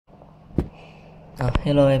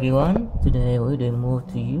Hello everyone, today we demo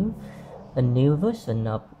to you a new version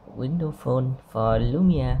of Windows Phone for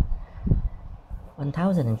Lumia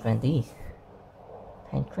 1020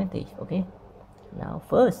 1020. Okay, now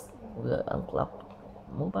first we'll unlock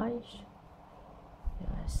mobile.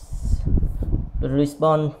 Yes, the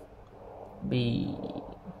response be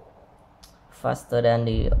faster than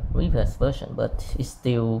the previous version, but it's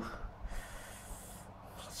still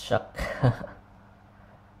shock.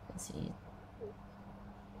 Let's see,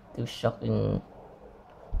 still shock in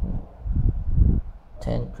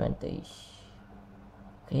 1020.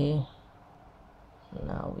 Okay,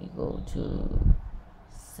 now we go to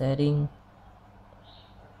setting.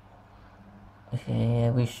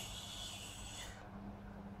 Okay,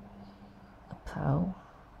 how.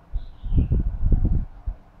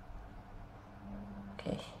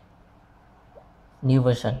 Okay, new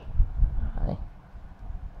version. Right.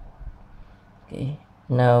 Okay,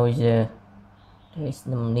 now there is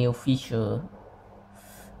the new feature.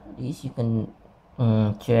 This you can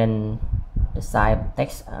change the size of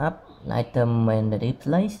text up, item and the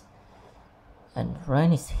displays, and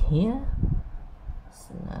run is here.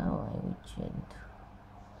 So now I will change.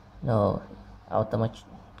 No,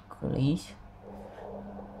 automatically.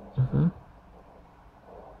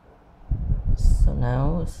 So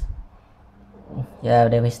now, yeah,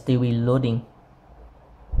 they will still be loading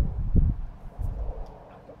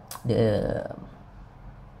the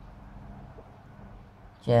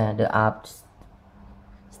the app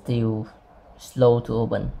still slow to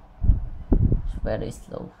open. It's very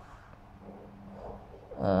slow.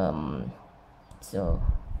 So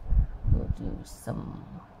we'll do some,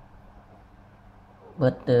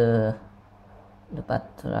 but the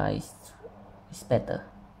battery is better.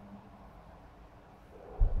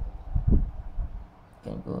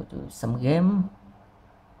 Can go to some game,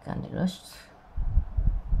 Candy Rush.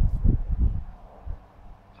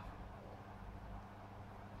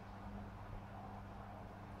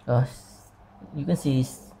 You can see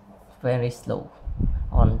it's very slow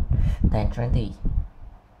on 1020.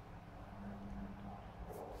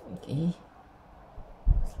 Okay,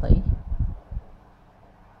 let's play.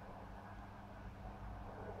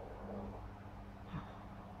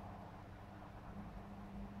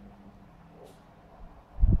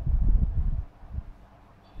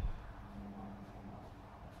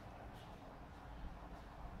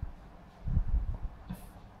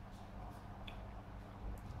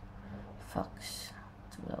 Fox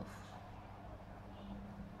to love.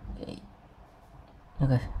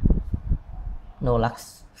 Okay, no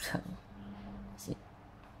lux. See.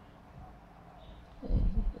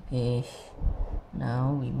 Okay,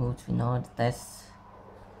 now we move to another test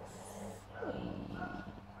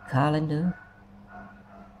calendar.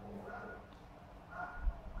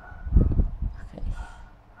 Okay,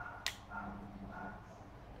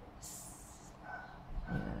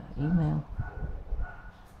 email,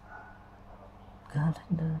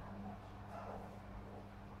 calendar,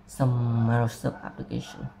 some Microsoft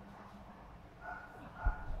application.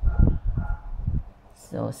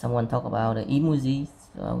 So someone talk about the emojis,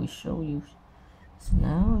 so I will show you. So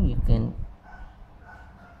now you can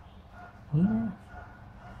here.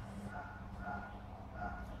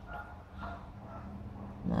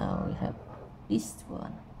 Now we have this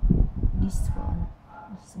one,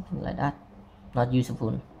 something like that. Not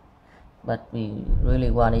useful, but we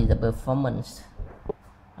really want is the performance,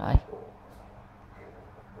 right?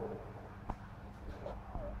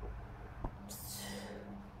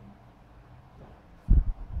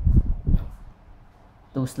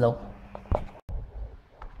 Too slow.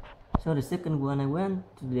 So the second one I want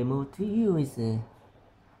to demo to you is the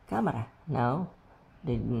camera. Now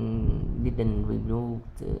they didn't remove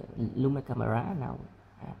the Lumia camera. Now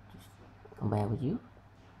I have to compare with you.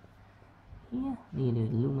 Here the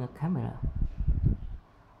Lumia camera.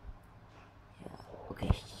 Yeah,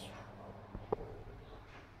 okay.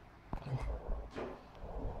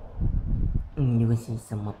 You can see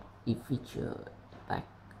some of the feature back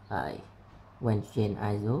when change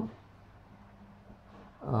ISO.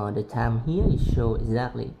 The time here is show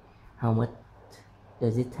exactly how much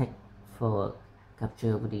does it take for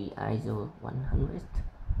capture the ISO 100.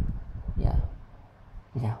 Yeah,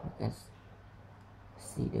 we can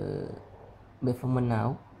see the performance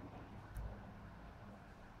now.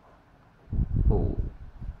 Oh,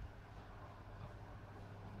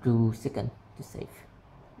 2 seconds to save.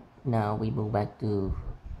 Now we move back to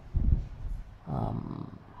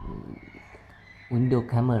window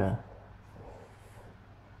camera.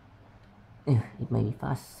 It may be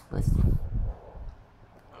fast, but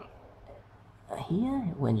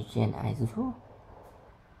here when you change ISO,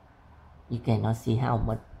 you cannot see how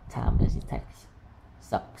much time does it take.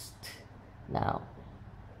 sucks. Now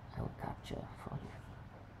I will capture for you.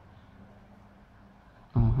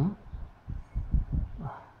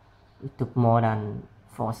 It took more than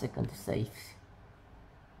 4 seconds to save,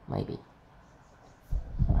 maybe.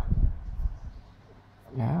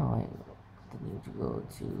 Now I need to go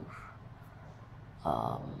to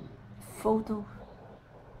photo.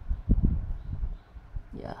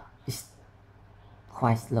 Yeah, it's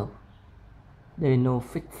quite slow. There is no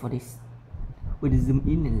fix for this. With the zoom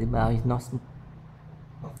in and zoom out, it's not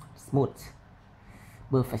smooth,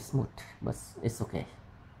 perfect smooth, but it's okay.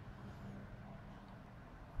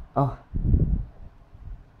 Oh,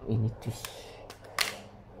 we need to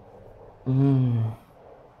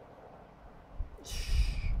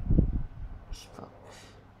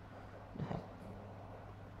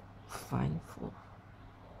fine for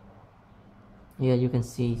here. You can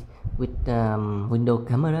see with window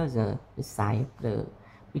camera, the size of the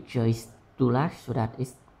picture is too large, so that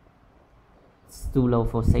it's too low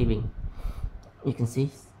for saving. You can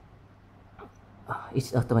see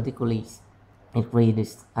it's automatically increase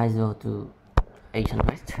this ISO to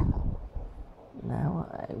 800. Now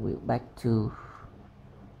I will back to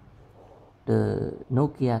the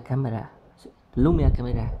Nokia camera, Lumia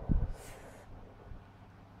camera.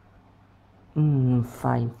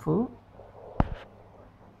 Fine full.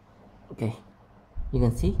 Okay, you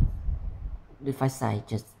can see the file size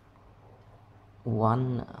just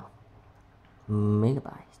 1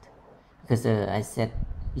 megabyte, because I said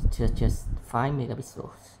it's just 5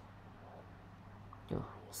 megapixels. So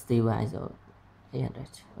still ISO 800.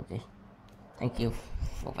 Okay, thank you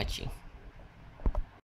for watching.